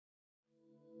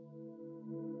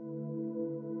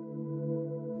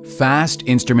fast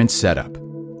instrument setup,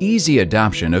 easy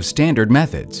adoption of standard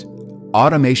methods,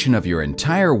 automation of your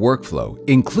entire workflow,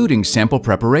 including sample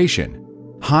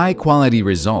preparation, high-quality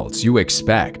results you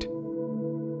expect.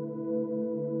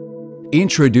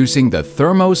 Introducing the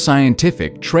Thermo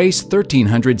Scientific TRACE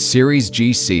 1300 Series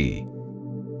GC.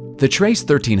 The TRACE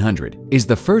 1300 is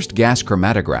the first gas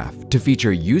chromatograph to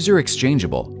feature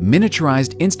user-exchangeable,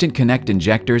 miniaturized instant connect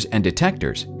injectors and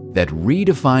detectors that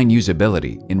redefine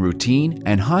usability in routine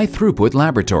and high-throughput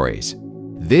laboratories.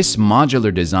 This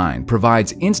modular design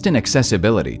provides instant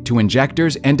accessibility to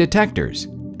injectors and detectors,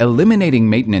 eliminating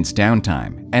maintenance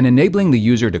downtime and enabling the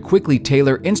user to quickly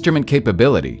tailor instrument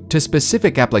capability to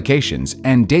specific applications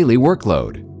and daily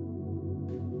workload.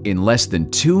 In less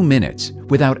than 2 minutes,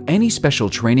 without any special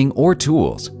training or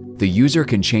tools, the user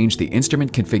can change the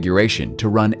instrument configuration to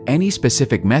run any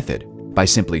specific method by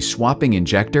simply swapping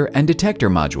injector and detector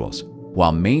modules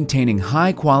while maintaining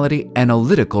high-quality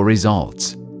analytical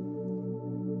results.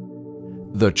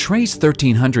 The TRACE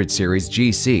 1300 Series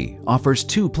GC offers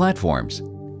two platforms,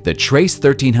 the TRACE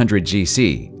 1300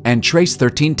 GC and TRACE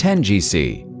 1310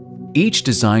 GC, each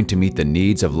designed to meet the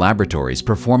needs of laboratories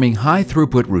performing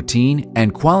high-throughput routine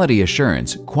and quality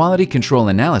assurance quality control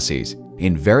analyses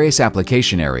in various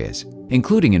application areas,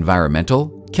 including environmental,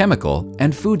 chemical,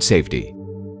 and food safety.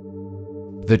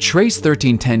 The TRACE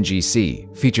 1310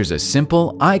 GC features a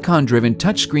simple, icon-driven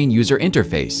touchscreen user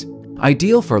interface,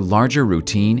 ideal for larger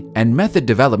routine and method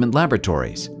development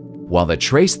laboratories, while the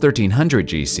TRACE 1300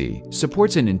 GC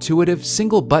supports an intuitive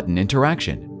single-button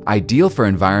interaction, ideal for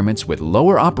environments with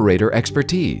lower operator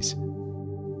expertise.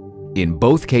 In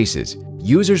both cases,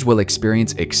 users will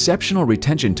experience exceptional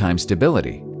retention time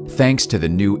stability thanks to the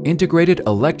new Integrated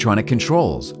Electronic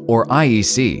Controls, or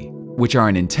IEC, which are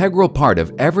an integral part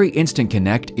of every Instant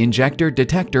Connect injector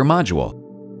detector module.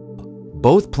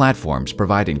 Both platforms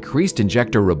provide increased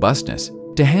injector robustness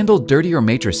to handle dirtier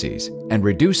matrices and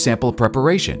reduce sample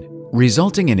preparation,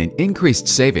 resulting in an increased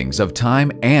savings of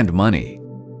time and money.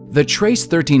 The TRACE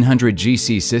 1300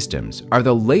 GC systems are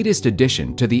the latest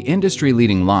addition to the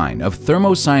industry-leading line of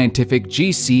Thermo Scientific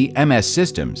GC-MS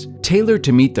systems tailored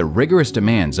to meet the rigorous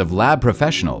demands of lab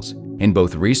professionals in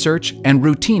both research and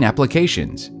routine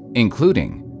applications,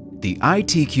 including the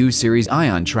ITQ Series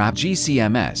Ion Trap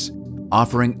GC-MS,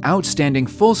 offering outstanding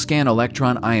full-scan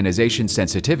electron ionization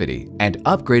sensitivity and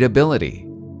upgradability.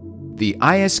 The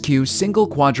ISQ Single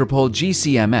Quadrupole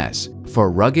GC-MS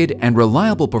for rugged and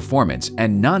reliable performance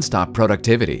and non-stop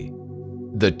productivity.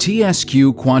 The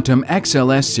TSQ Quantum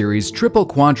XLS Series Triple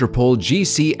Quadrupole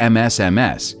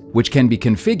GC-MS-MS, which can be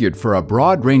configured for a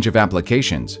broad range of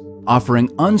applications, offering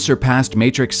unsurpassed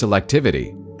matrix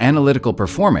selectivity, analytical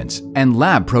performance, and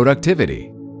lab productivity.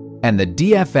 And the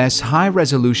DFS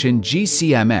High-Resolution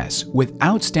GC-MS with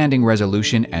outstanding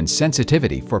resolution and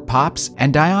sensitivity for POPs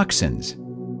and dioxins.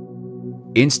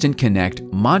 Instant Connect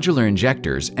modular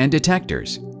injectors and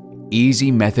detectors, easy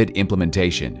method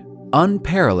implementation,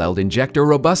 unparalleled injector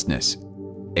robustness,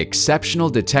 exceptional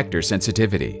detector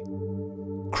sensitivity,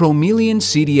 Chromeleon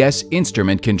CDS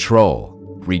instrument control,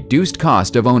 reduced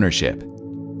cost of ownership.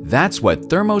 That's what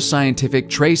Thermo Scientific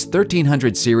TRACE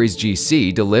 1300 Series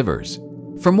GC delivers.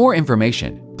 For more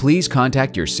information, please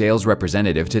contact your sales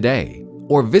representative today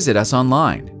or visit us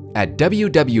online at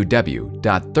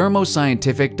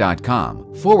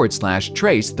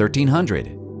www.thermoscientific.com/TRACE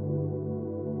 1300.